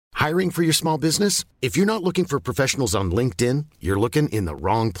Hiring for your small business? If you're not looking for professionals on LinkedIn, you're looking in the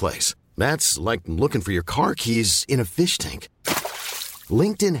wrong place. That's like looking for your car keys in a fish tank.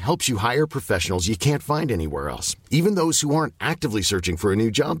 LinkedIn helps you hire professionals you can't find anywhere else, even those who aren't actively searching for a new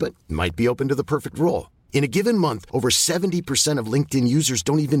job but might be open to the perfect role. In a given month, over 70% of LinkedIn users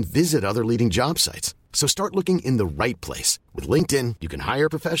don't even visit other leading job sites. So start looking in the right place. With LinkedIn, you can hire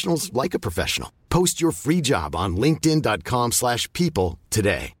professionals like a professional. Post your free job on linkedin.com/people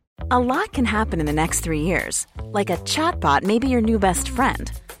today. A lot can happen in the next 3 years. Like a chatbot may be your new best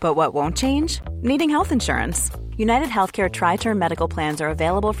friend. But what won't change? Needing health insurance. United Healthcare Tri-Term Medical Plans are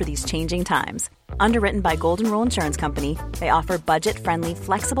available for these changing times. Underwritten by Golden Rule Insurance Company, they offer budget-friendly,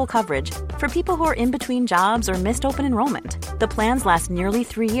 flexible coverage for people who are in between jobs or missed open enrollment. The plans last nearly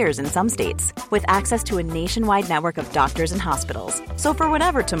 3 years in some states, with access to a nationwide network of doctors and hospitals. So for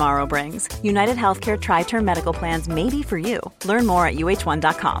whatever tomorrow brings, United Healthcare Tri-Term Medical Plans may be for you. Learn more at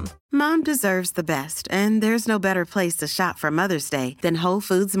uh1.com. Mom deserves the best, and there's no better place to shop for Mother's Day than Whole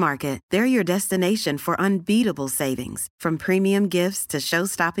Foods Market. They're your destination for unbeatable savings, from premium gifts to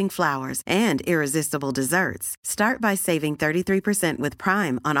show-stopping flowers and irresistible desserts. Start by saving 33% with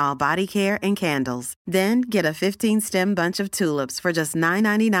Prime on all body care and candles. Then get a 15-stem bunch of tulips for just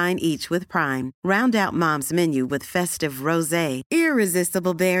 $9.99 each with Prime. Round out Mom's menu with festive rosé,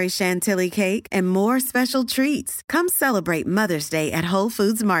 irresistible berry chantilly cake, and more special treats. Come celebrate Mother's Day at Whole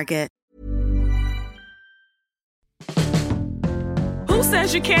Foods Market. Who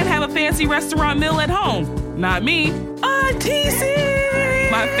says you can't have a fancy restaurant meal at home? Not me. Aunt TC!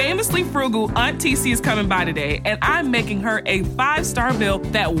 My famously frugal Aunt TC is coming by today, and I'm making her a 5-star meal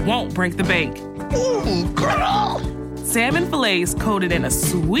that won't break the bank. Ooh, girl! Salmon fillets coated in a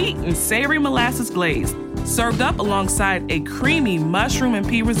sweet and savory molasses glaze, served up alongside a creamy mushroom and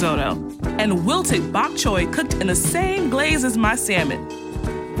pea risotto, and wilted bok choy cooked in the same glaze as my salmon.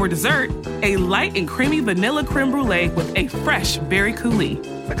 For dessert, a light and creamy vanilla creme brulee with a fresh berry coulis.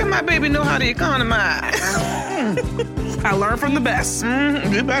 Look at my baby know how to economize. I learned from the best.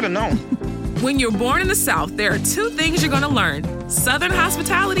 You better know. When you're born in the South, there are 2 things you're gonna learn: Southern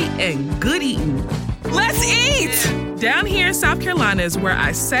hospitality and good eating. Let's eat! Down here in South Carolina is where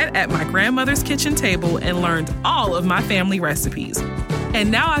I sat at my grandmother's kitchen table and learned all of my family recipes. And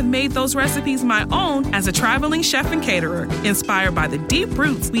now I've made those recipes my own as a traveling chef and caterer, inspired by the deep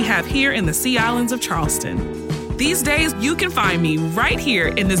roots we have here in the Sea Islands of Charleston. These days, you can find me right here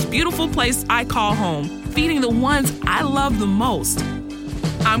in this beautiful place I call home, feeding the ones I love the most.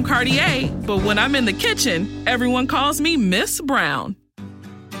 I'm Cartier, but when I'm in the kitchen, everyone calls me Miss Brown.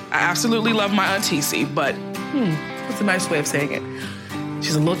 I absolutely love my Aunt TC, but what's a nice way of saying it?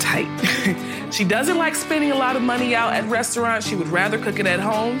 She's a little tight. She doesn't like spending a lot of money out at restaurants. She would rather cook it at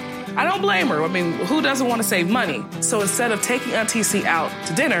home. I don't blame her. I mean, who doesn't want to save money? So instead of taking Aunt TC out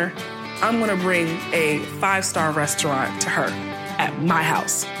to dinner, I'm going to bring a 5-star restaurant to her at my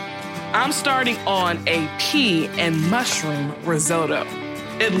house. I'm starting on a pea and mushroom risotto.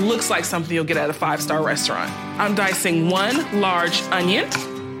 It looks like something you'll get at a 5-star restaurant. I'm dicing 1 large onion.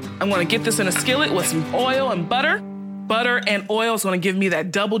 I'm going to get this in a skillet with some oil and butter. Butter and oil is going to give me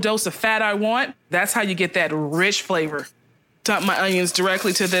that double dose of fat I want. That's how you get that rich flavor. Dump my onions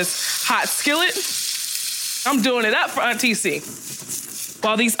directly to this hot skillet. I'm doing it up for Aunt TC.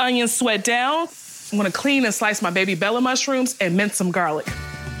 While these onions sweat down, I'm going to clean and slice my baby Bella mushrooms and mince some garlic.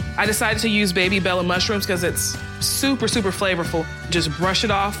 I decided to use baby Bella mushrooms because it's super, super flavorful. Just brush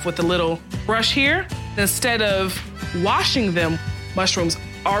it off with a little brush here. Instead of washing them, mushrooms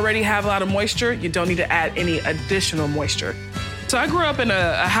already have a lot of moisture. You don't need to add any additional moisture. So I grew up in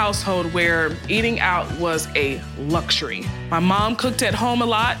a household where eating out was a luxury. My mom cooked at home a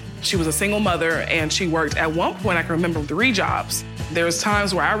lot. She was a single mother and she worked at one point, I can remember, 3 jobs. There was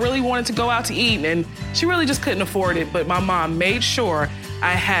times where I really wanted to go out to eat and she really just couldn't afford it, but my mom made sure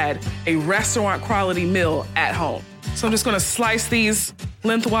I had a restaurant quality meal at home. So I'm just gonna slice these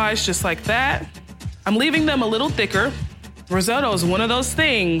lengthwise just like that. I'm leaving them a little thicker. Risotto is one of those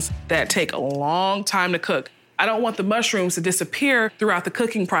things that take a long time to cook. I don't want the mushrooms to disappear throughout the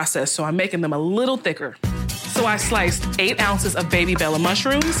cooking process, so I'm making them a little thicker. So I sliced 8 ounces of baby Bella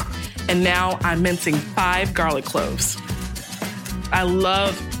mushrooms, and now I'm mincing 5 garlic cloves. I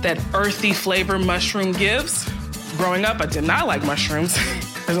love that earthy flavor mushroom gives. Growing up, I did not like mushrooms.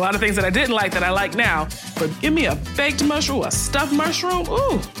 There's a lot of things that I didn't like that I like now, but give me a baked mushroom, a stuffed mushroom,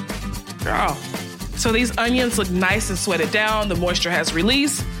 ooh, girl. So these onions look nice and sweated down. The moisture has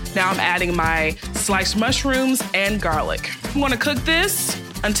released. Now I'm adding my sliced mushrooms and garlic. I'm gonna cook this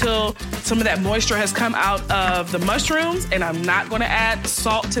until some of that moisture has come out of the mushrooms, and I'm not gonna add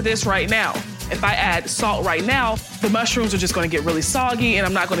salt to this right now. If I add salt right now, the mushrooms are just gonna get really soggy and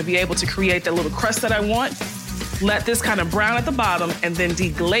I'm not gonna be able to create that little crust that I want. Let this kind of brown at the bottom and then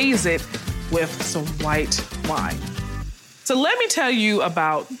deglaze it with some white wine. So let me tell you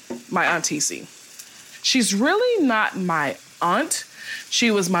about my Aunt TC. She's really not my aunt. She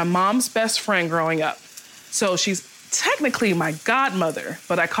was my mom's best friend growing up. So she's technically my godmother,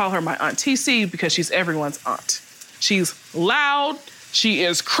 but I call her my Aunt TC because she's everyone's aunt. She's loud, she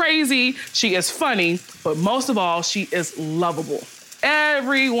is crazy, she is funny, but most of all, she is lovable.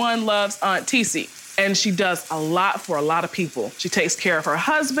 Everyone loves Aunt TC, and she does a lot for a lot of people. She takes care of her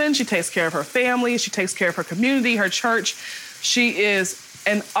husband, she takes care of her family, she takes care of her community, her church. She is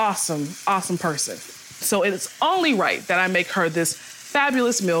an awesome, awesome person. So it's only right that I make her this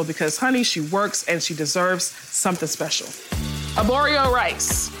fabulous meal because, honey, she works and she deserves something special. Arborio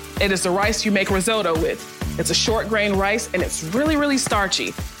rice. It is the rice you make risotto with. It's a short grain rice and it's really, really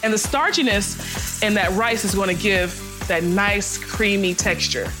starchy. And the starchiness in that rice is going to give that nice, creamy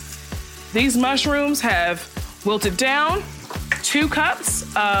texture. These mushrooms have wilted down, 2 cups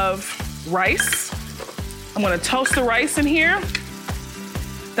of rice. I'm going to toast the rice in here.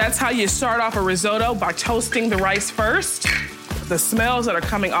 That's how you start off a risotto, by toasting the rice first. The smells that are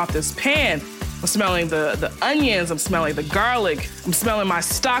coming off this pan, I'm smelling the onions, I'm smelling the garlic, I'm smelling my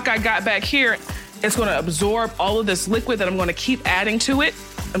stock I got back here. It's gonna absorb all of this liquid that I'm gonna keep adding to it.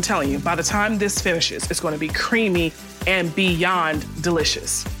 I'm telling you, by the time this finishes, it's gonna be creamy and beyond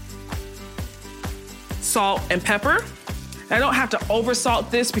delicious. Salt and pepper. I don't have to oversalt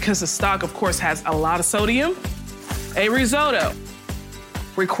this because the stock, of course, has a lot of sodium. A risotto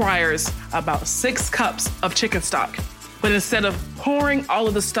requires about 6 cups of chicken stock. But instead of pouring all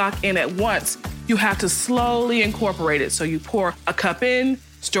of the stock in at once, you have to slowly incorporate it. So you pour a cup in,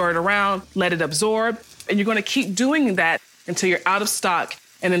 stir it around, let it absorb, and you're gonna keep doing that until you're out of stock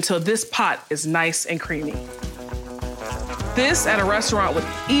and until this pot is nice and creamy. This at a restaurant would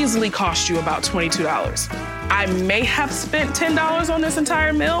easily cost you about $22. I may have spent $10 on this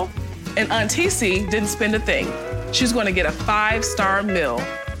entire meal, and Aunt TC didn't spend a thing. She's gonna get a 5-star meal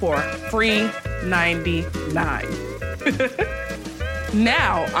for free $99.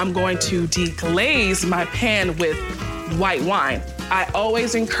 Now I'm going to deglaze my pan with white wine. I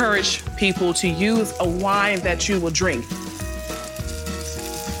always encourage people to use a wine that you will drink.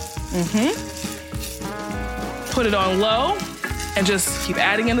 Put it on low and just keep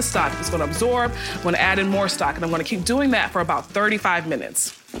adding in the stock. It's gonna absorb. I'm gonna add in more stock, and I'm gonna keep doing that for about 35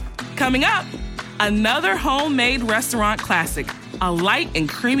 minutes. Coming up, another homemade restaurant classic, a light and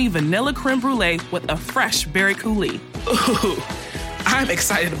creamy vanilla creme brulee with a fresh berry coulis. Ooh, I'm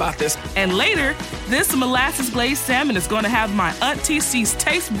excited about this. And later, this molasses glazed salmon is gonna have my Aunt TC's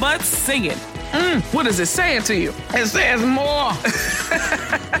taste buds singing. What is it saying to you? It says more.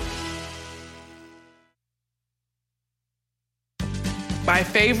 My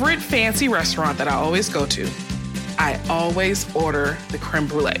favorite fancy restaurant that I always go to, I always order the creme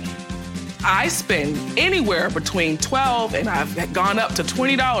brulee. I spend anywhere between $12 and I've gone up to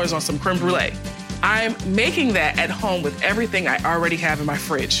 $20 on some creme brulee. I'm making that at home with everything I already have in my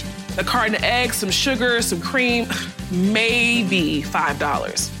fridge. A carton of eggs, some sugar, some cream, maybe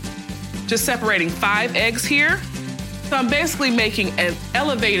 $5. Just separating 5 eggs here. So I'm basically making an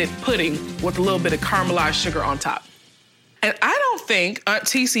elevated pudding with a little bit of caramelized sugar on top. And I don't think Aunt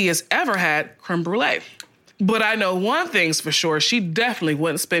TC has ever had creme brulee. But I know one thing's for sure, she definitely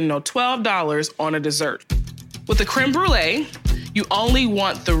wouldn't spend no $12 on a dessert. With the creme brulee, you only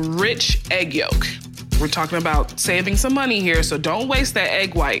want the rich egg yolk. We're talking about saving some money here, so don't waste that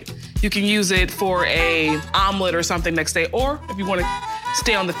egg white. You can use it for an omelet or something next day, or if you want to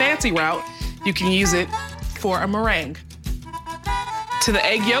stay on the fancy route, you can use it for a meringue. To the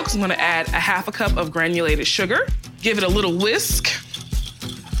egg yolks, I'm gonna add a 1/2 cup of granulated sugar. Give it a little whisk.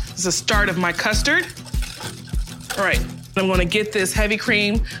 This is the start of my custard. All right, I'm gonna get this heavy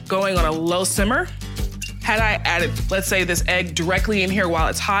cream going on a low simmer. Had I added, let's say, this egg directly in here while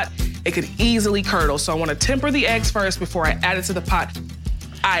it's hot, it could easily curdle. So I wanna temper the eggs first before I add it to the pot.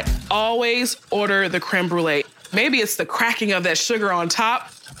 I always order the creme brulee. Maybe it's the cracking of that sugar on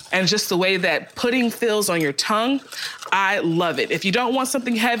top and just the way that pudding feels on your tongue. I love it. If you don't want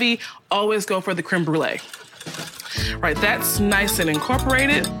something heavy, always go for the creme brulee. Right, that's nice and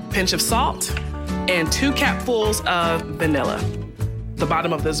incorporated. Pinch of salt and 2 capfuls of vanilla. The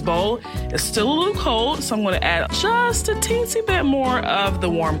bottom of this bowl is still a little cold, so I'm gonna add just a teensy bit more of the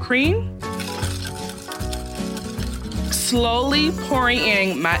warm cream. Slowly pouring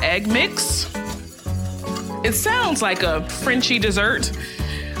in my egg mix. It sounds like a Frenchy dessert,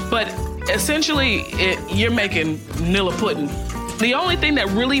 but essentially you're making vanilla pudding. The only thing that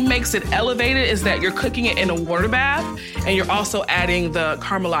really makes it elevated is that you're cooking it in a water bath and you're also adding the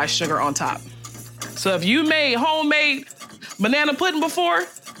caramelized sugar on top. So if you made homemade banana pudding before,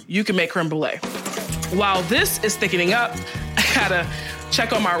 you can make creme brulee. While this is thickening up, I gotta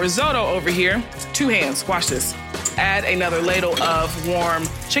check on my risotto over here. 2 hands, watch this. Add another ladle of warm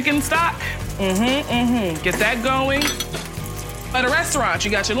chicken stock. Get that going. At a restaurant, you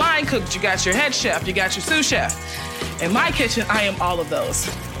got your line cook, you got your head chef, you got your sous chef. In my kitchen, I am all of those.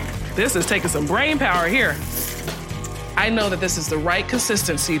 This is taking some brain power here. I know that this is the right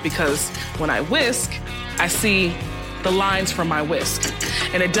consistency because when I whisk, I see the lines from my whisk.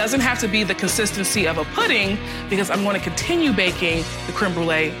 And it doesn't have to be the consistency of a pudding because I'm going to continue baking the creme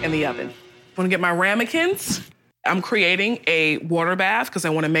brulee in the oven. I'm going to get my ramekins. I'm creating a water bath because I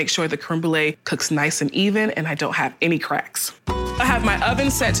want to make sure the creme brulee cooks nice and even and I don't have any cracks. I have my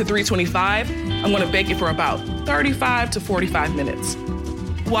oven set to 325. I'm going to bake it for about 35 to 45 minutes.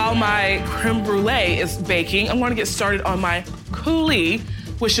 While my creme brulee is baking, I'm going to get started on my coulis,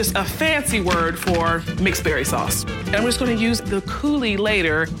 which is a fancy word for mixed berry sauce. And I'm just going to use the coulis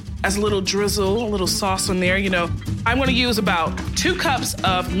later as a little drizzle, a little sauce on there. You know, I'm going to use about 2 cups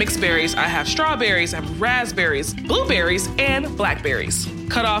of mixed berries. I have strawberries, I have raspberries, blueberries, and blackberries.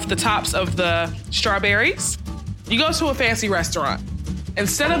 Cut off the tops of the strawberries. You go to a fancy restaurant.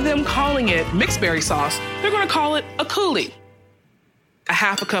 Instead of them calling it mixed berry sauce, they're going to call it a coulis. A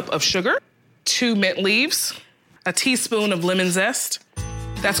half a cup of sugar, 2 mint leaves, a teaspoon of lemon zest.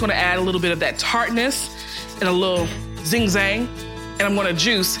 That's going to add a little bit of that tartness and a little zing-zang. And I'm going to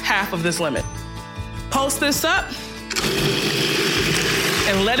juice half of this lemon. Pulse this up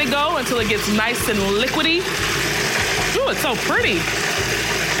and let it go until it gets nice and liquidy. Ooh, it's so pretty.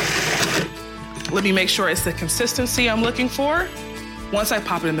 Let me make sure it's the consistency I'm looking for. Once I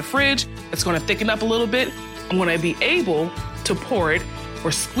pop it in the fridge, it's going to thicken up a little bit. I'm going to be able to pour it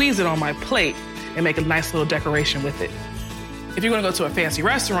or squeeze it on my plate and make a nice little decoration with it. If you're going to go to a fancy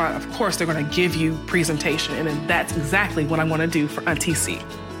restaurant, of course, they're going to give you presentation, and then that's exactly what I'm going to do for Auntie C.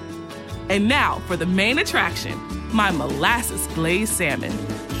 And now for the main attraction, my molasses glazed salmon.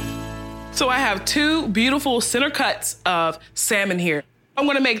 So I have 2 beautiful center cuts of salmon here. I'm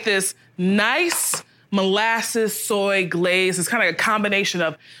going to make this nice molasses soy glaze. It's kind of a combination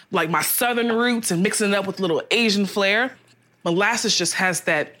of like my southern roots and mixing it up with a little Asian flair. Molasses just has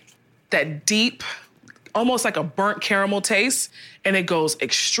that deep, almost like a burnt caramel taste, and it goes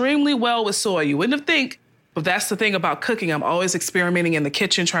extremely well with soy. You wouldn't have think, but that's the thing about cooking. I'm always experimenting in the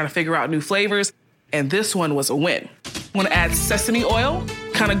kitchen, trying to figure out new flavors, and this one was a win. I'm gonna add sesame oil,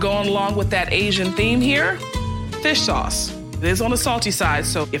 kind of going along with that Asian theme here. Fish sauce. It is on the salty side,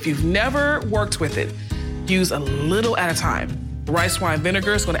 so if you've never worked with it, use a little at a time. Rice wine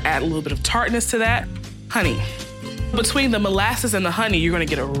vinegar is gonna add a little bit of tartness to that. Honey. Between the molasses and the honey, you're gonna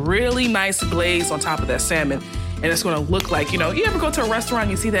get a really nice glaze on top of that salmon. And it's gonna look like, you know, you ever go to a restaurant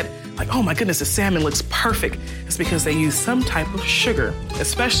and you see that, like, oh my goodness, the salmon looks perfect. It's because they use some type of sugar,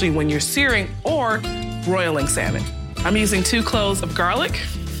 especially when you're searing or broiling salmon. I'm using 2 cloves of garlic,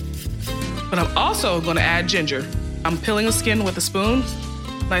 but I'm also gonna add ginger. I'm peeling the skin with a spoon.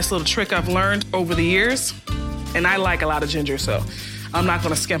 Nice little trick I've learned over the years. And I like a lot of ginger, so I'm not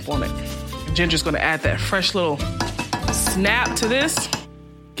gonna skimp on it. Ginger's gonna add that fresh little snap to this.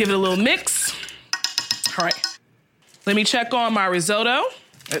 Give it a little mix. All right, let me check on my risotto.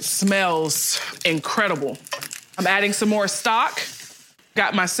 It smells incredible. I'm adding some more stock.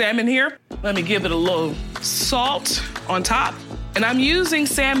 Got my salmon here. Let me give it a little salt on top. And I'm using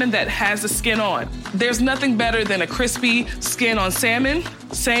salmon that has the skin on. There's nothing better than a crispy skin on salmon.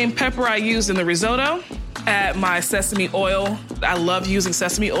 Same pepper I used in the risotto. Add my sesame oil. I love using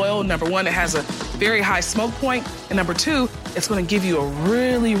sesame oil. Number 1, it has a very high smoke point. And number 2, it's gonna give you a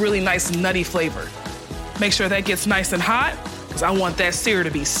really, really nice nutty flavor. Make sure that gets nice and hot, because I want that sear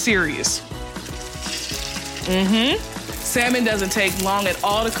to be serious. Salmon doesn't take long at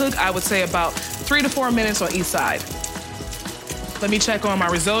all to cook. I would say about 3 to 4 minutes on each side. Let me check on my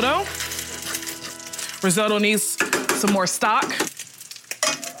risotto. Risotto needs some more stock.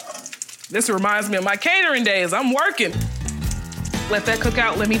 This reminds me of my catering days. I'm working. Let that cook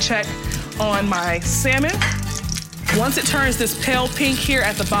out. Let me check on my salmon. Once it turns this pale pink here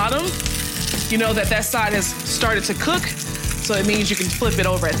at the bottom, you know that that side has started to cook, so it means you can flip it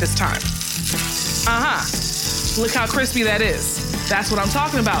over at this time. Look how crispy that is. That's what I'm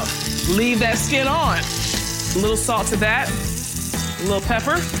talking about. Leave that skin on. A little salt to that, a little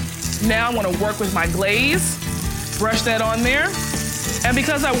pepper. Now I want to work with my glaze. Brush that on there. And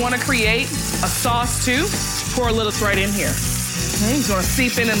because I want to create a sauce too, pour a little right in here. It's going to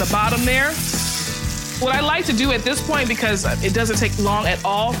seep in the bottom there. What I like to do at this point, because it doesn't take long at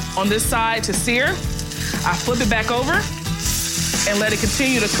all on this side to sear, I flip it back over and let it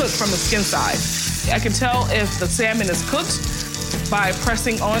continue to cook from the skin side. I can tell if the salmon is cooked by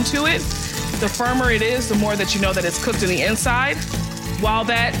pressing onto it. The firmer it is, the more that you know that it's cooked in the inside. While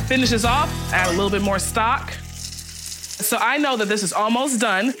that finishes off, add a little bit more stock. So I know that this is almost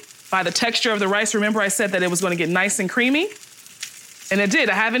done by the texture of the rice. Remember I said that it was gonna get nice and creamy? And it did.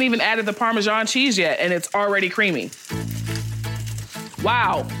 I haven't even added the Parmesan cheese yet, and it's already creamy.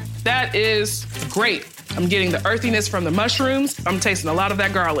 Wow, that is great. I'm getting the earthiness from the mushrooms. I'm tasting a lot of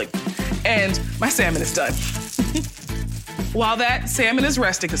that garlic. And my salmon is done. While that salmon is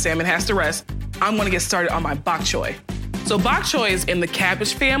resting, because salmon has to rest, I'm gonna get started on my bok choy. So bok choy is in the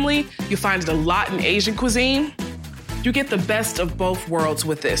cabbage family. You find it a lot in Asian cuisine. You get the best of both worlds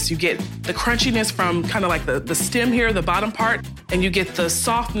with this. You get the crunchiness from kind of like the stem here, the bottom part, and you get the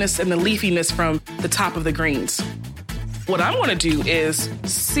softness and the leafiness from the top of the greens. What I wanna do is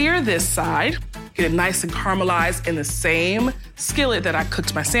sear this side, get it nice and caramelized in the same skillet that I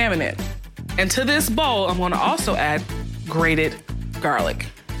cooked my salmon in. And to this bowl, I'm gonna also add grated garlic,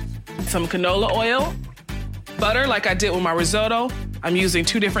 some canola oil, butter like I did with my risotto. I'm using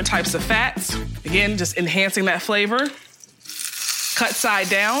 2 different types of fats. Again, just enhancing that flavor. Cut side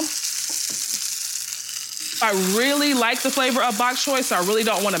down. I really like the flavor of bok choy, so I really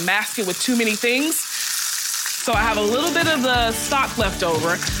don't want to mask it with too many things. So I have a little bit of the stock left over.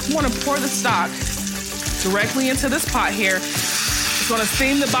 I'm gonna pour the stock directly into this pot here. It's gonna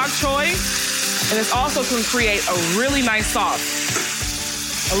steam the bok choy, and it's also gonna create a really nice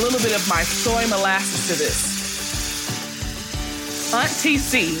sauce. A little bit of my soy molasses to this. Auntie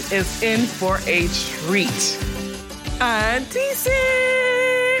C is in for a treat. Auntie C!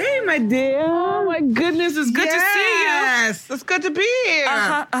 Hey, my dear. Oh, my goodness, it's good to see you. Yes, it's good to be here.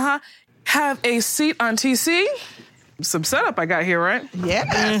 Have a seat, Auntie C. Some setup I got here, right?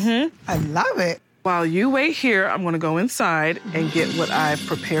 Yes, I love it. While you wait here, I'm gonna go inside and get what I've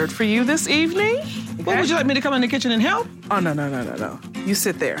prepared for you this evening. Okay? Well, would you like me to come in the kitchen and help? Oh, no. You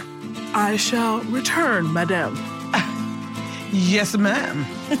sit there. I shall return, madame. Yes, ma'am.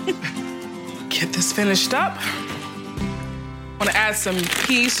 Get this finished up. I'm gonna add some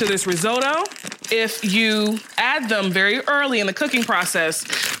peas to this risotto. If you add them very early in the cooking process,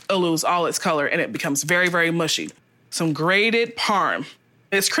 it'll lose all its color and it becomes very, very mushy. Some grated parm.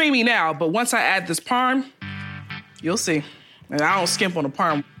 It's creamy now, but once I add this parm, you'll see. And I don't skimp on the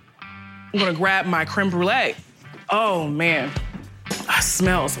parm. I'm gonna grab my creme brulee. Oh man, it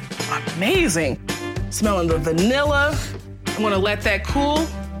smells amazing. Smelling the vanilla. I'm gonna let that cool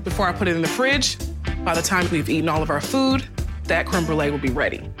before I put it in the fridge. By the time we've eaten all of our food, that creme brulee will be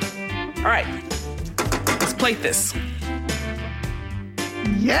ready. All right, let's plate this.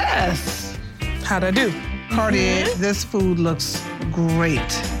 Yes. How'd I do? Cartier, this food looks great.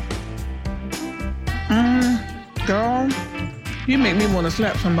 Girl, you make me want to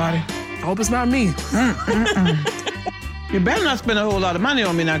slap somebody. I hope it's not me. You better not spend a whole lot of money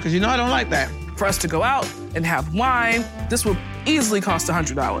on me now, because you know I don't like that. For us to go out and have wine, this will easily cost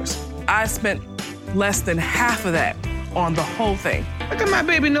 $100. I spent less than half of that on the whole thing. Look at my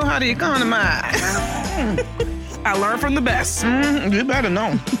baby know how to economize. I learned from the best. You better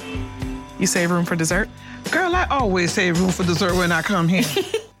know. You save room for dessert? Girl, I always save room for dessert when I come here.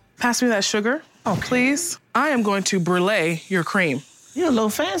 Pass me that sugar, please. I am going to brulee your cream. You're a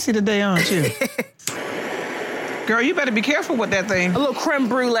little fancy today, aren't you? Girl, you better be careful with that thing. A little creme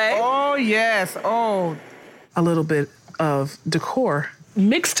brulee. Oh, yes. Oh. A little bit of decor.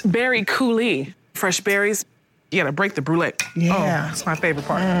 Mixed berry coulis. Fresh berries. You gotta break the brulee. Yeah. Oh, that's my favorite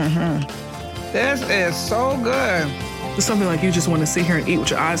part. This is so good. It's something like you just want to sit here and eat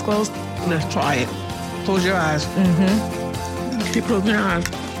with your eyes closed. Let's try it. Close your eyes. Keep closing your eyes.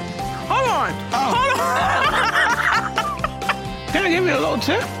 Hold on. Hold on. Can I give you a little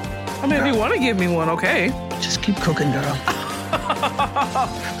tip? I mean, if you want to give me one, okay. Just keep cooking, girl. I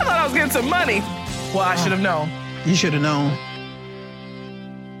thought I was getting some money. Well, I should have known. You should have known.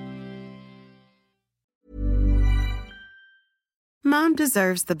 Mom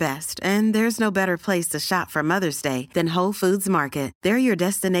deserves the best, and there's no better place to shop for Mother's Day than Whole Foods Market. They're your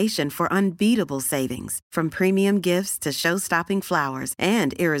destination for unbeatable savings, from premium gifts to show-stopping flowers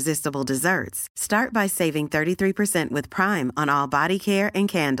and irresistible desserts. Start by saving 33% with Prime on all body care and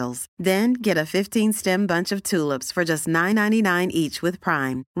candles. Then get a 15-stem bunch of tulips for just $9.99 each with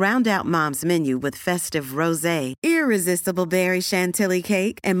Prime. Round out Mom's menu with festive rosé, irresistible berry chantilly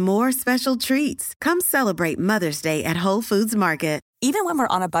cake, and more special treats. Come celebrate Mother's Day at Whole Foods Market. Even when we're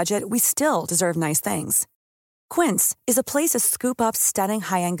on a budget, we still deserve nice things. Quince is a place to scoop up stunning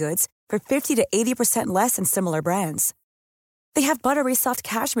high-end goods for 50 to 80% less than similar brands. They have buttery soft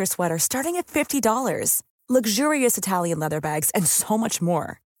cashmere sweaters starting at $50, luxurious Italian leather bags, and so much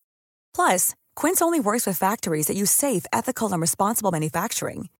more. Plus, Quince only works with factories that use safe, ethical, and responsible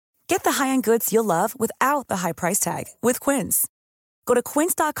manufacturing. Get the high-end goods you'll love without the high price tag with Quince. Go to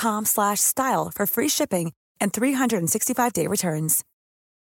quince.com/style for free shipping and 365-day returns.